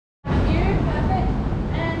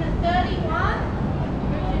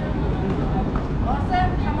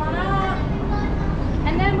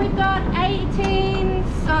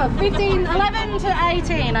Oh, 15, 11 to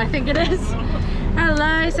 18, I think it is.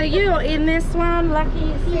 Hello, so you're in this one. Lucky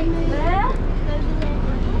is sitting there.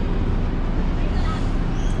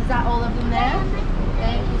 Is that all of them there?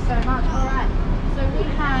 Thank you so much. All right, so we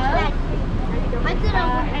have 8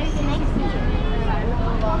 snakes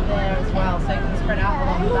along there as well, so you can spread out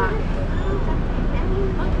along the back.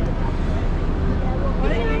 Is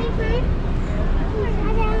there any food?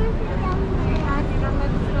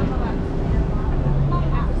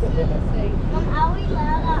 Mom, are we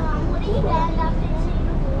allowed? What are you stand up and see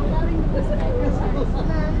the water?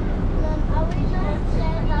 Mom, are we allowed to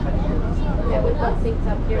stand up and see the water? Yeah, we've got seats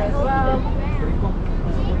up here as well.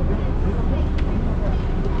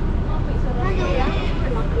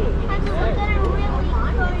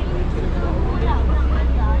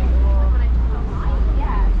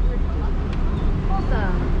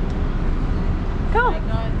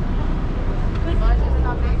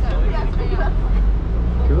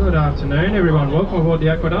 Good afternoon, everyone. Welcome aboard the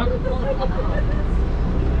Aquaduck.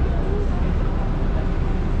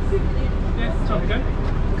 Yeah, time to go.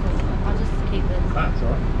 I'll just keep this. That's all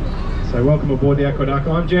right. So welcome aboard the Aquaduck.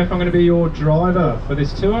 I'm Jeff. I'm going to be your driver for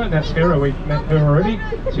this tour, and that's Hera. We've met her already.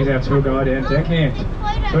 She's our tour guide and deckhand.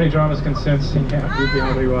 So any drivers concerned, seeing out, we'll be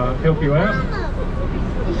able to help you out.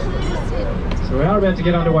 So we are about to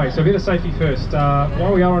get underway. So a bit of safety first.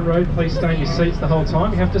 While we are on road, please stay in your seats the whole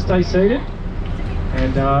time. You have to stay seated.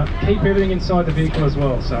 And keep everything inside the vehicle as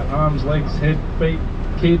well. So arms, legs, head, feet,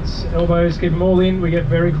 kids, elbows, keep them all in. We get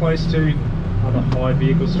very close to other high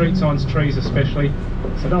vehicles, street signs, trees especially.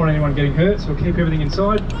 So don't want anyone getting hurt, so we'll keep everything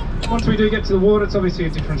inside. Once we do get to the water, it's obviously a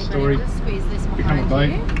different story. Become a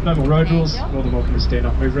boat. No more road rules. More than welcome to stand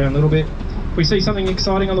up, move around a little bit. If we see something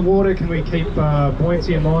exciting on the water, can we keep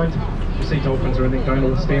buoyancy in mind? If we see dolphins or anything, don't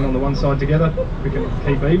all stand on the one side together. We can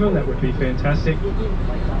keep even, that would be fantastic.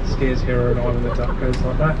 Scares Hera and I when the duck goes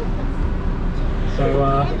like that.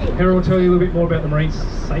 So Hera will tell you a little bit more about the marine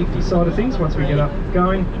safety side of things once we get up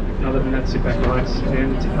going. Other than that, sit back, relax,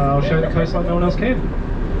 and I'll show you the coast like no one else can.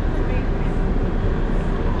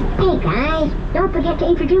 Hey guys, don't forget to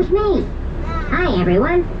introduce me. Hi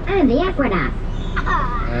everyone, I'm the Aquaduck.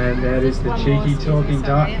 And that is the cheeky talking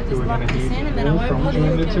duck who we're going to hear all from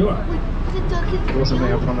during the tour. It wasn't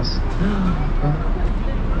me, I promise.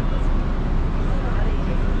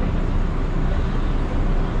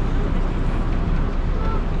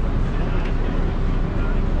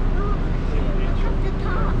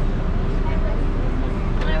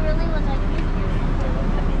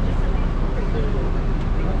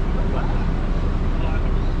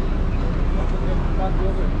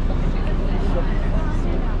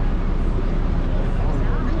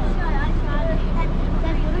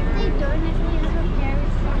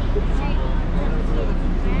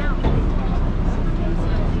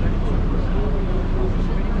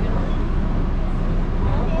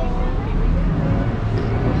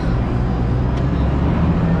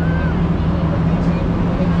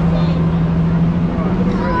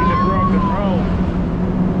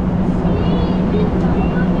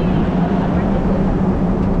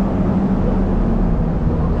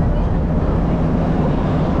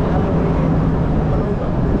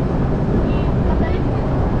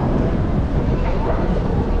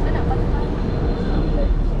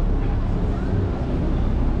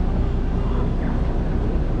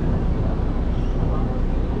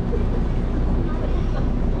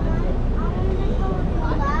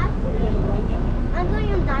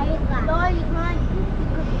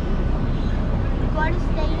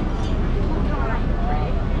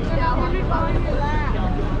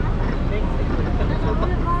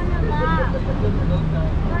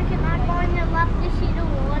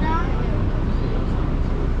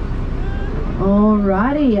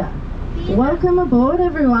 Alrighty, welcome aboard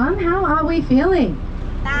everyone. How are we feeling?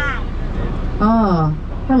 Bad. Oh,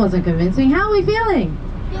 that wasn't convincing. How are we feeling?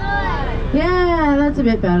 Good. Yeah, that's a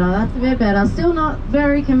bit better, that's a bit better. Still not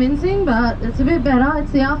very convincing, but it's a bit better.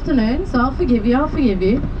 It's the afternoon, so I'll forgive you,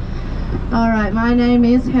 Alright, my name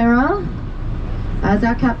is Hera. As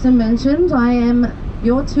our captain mentioned, I am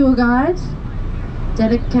your tour guide,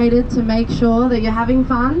 dedicated to make sure that you're having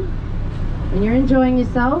fun and you're enjoying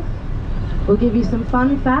yourself. We'll give you some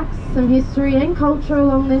fun facts, some history and culture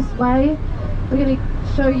along this way. We're going to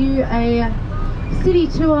show you a city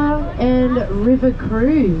tour and river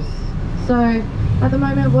cruise. So at the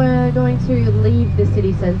moment we're going to leave the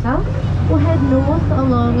city centre. We'll head north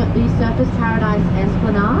along the Surfers Paradise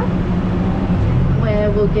Esplanade, where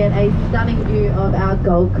we'll get a stunning view of our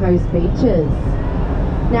Gold Coast beaches.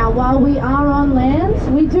 Now while we are on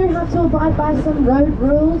land, we do have to abide by some road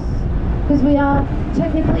rules, because we are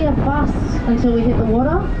technically a bus until we hit the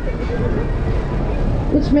water.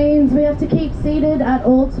 which means we have to keep seated at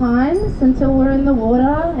all times until we're in the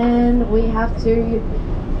water, and we have to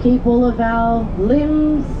keep all of our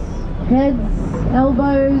limbs, heads,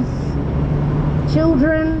 elbows,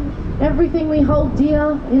 children, everything we hold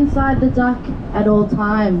dear inside the duck at all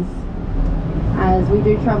times, as we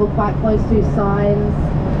do travel quite close to signs,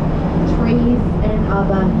 trees and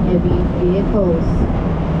other heavy vehicles.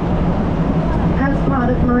 As part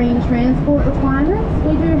of marine transport requirements,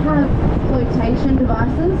 we do have flotation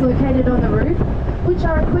devices located on the roof, which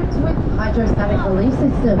are equipped with hydrostatic relief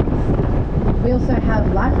systems. We also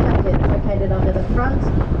have life jackets located under the front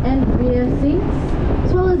and rear seats,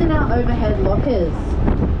 as well as in our overhead lockers.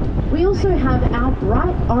 We also have our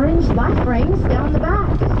bright orange life rings down the back.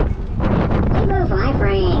 Leave those life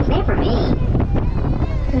rings, they're for me.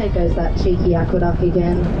 There goes that cheeky Aquaduck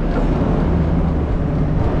again.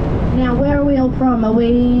 Now, where are we all from? Are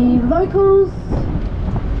we locals?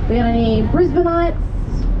 We got any Brisbaneites?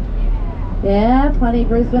 Yeah, plenty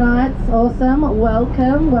Brisbaneites. Awesome.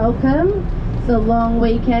 Welcome, welcome. It's a long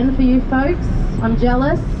weekend for you folks. I'm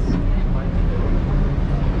jealous.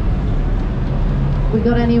 We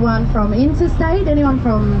got anyone from interstate? Anyone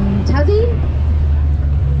from Tassie?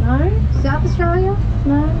 No? South Australia?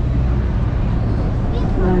 No?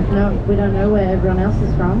 No, we don't know where everyone else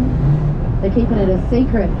is from. They're keeping it a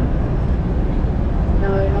secret.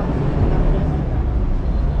 No, not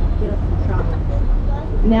get us in trouble.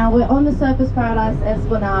 Now we're on the Surfers Paradise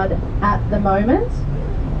Esplanade at the moment.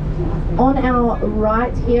 On our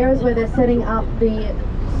right here is where they're setting up the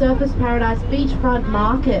Surfers Paradise beachfront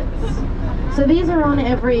markets. So these are on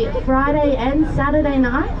every Friday and Saturday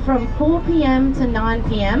night from 4 p.m. to 9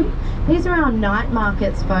 p.m. These are our night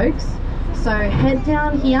markets, folks. So head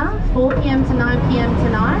down here 4 p.m. to 9 p.m.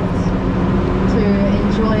 tonight to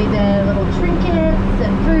enjoy their little trinkets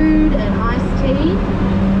and food and iced tea.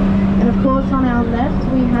 And of course on our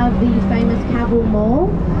left we have the famous Cavill Mall,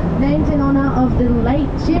 named in honour of the late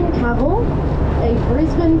Jim Cavill, a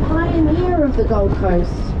Brisbane pioneer of the Gold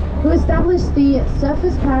Coast, who established the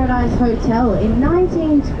Surfers Paradise Hotel in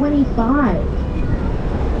 1925.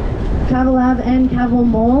 Cavill Ave and Cavill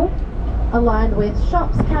Mall, aligned with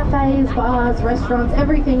shops, cafes, bars, restaurants,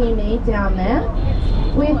 everything you need down there,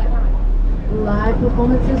 with live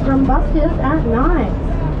performances from buskers at night.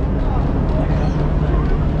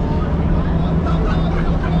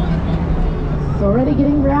 It's already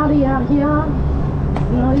getting rowdy out here.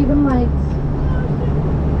 It's not even late.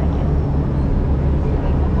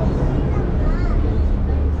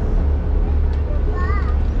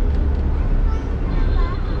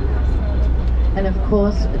 And of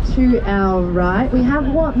course, to our right, we have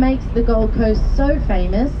what makes the Gold Coast so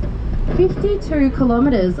famous: 52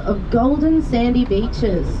 kilometres of golden sandy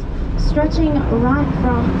beaches, stretching right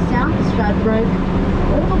from South Stradbroke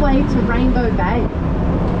all the way to Rainbow Bay.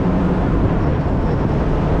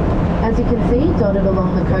 As you can see, dotted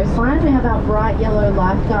along the coastline, we have our bright yellow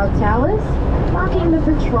lifeguard towers, marking the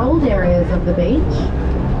patrolled areas of the beach.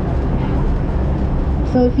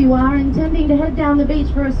 So if you are intending to head down the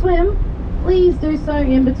beach for a swim, please do so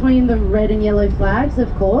in between the red and yellow flags,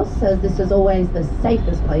 of course, as this is always the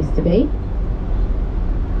safest place to be.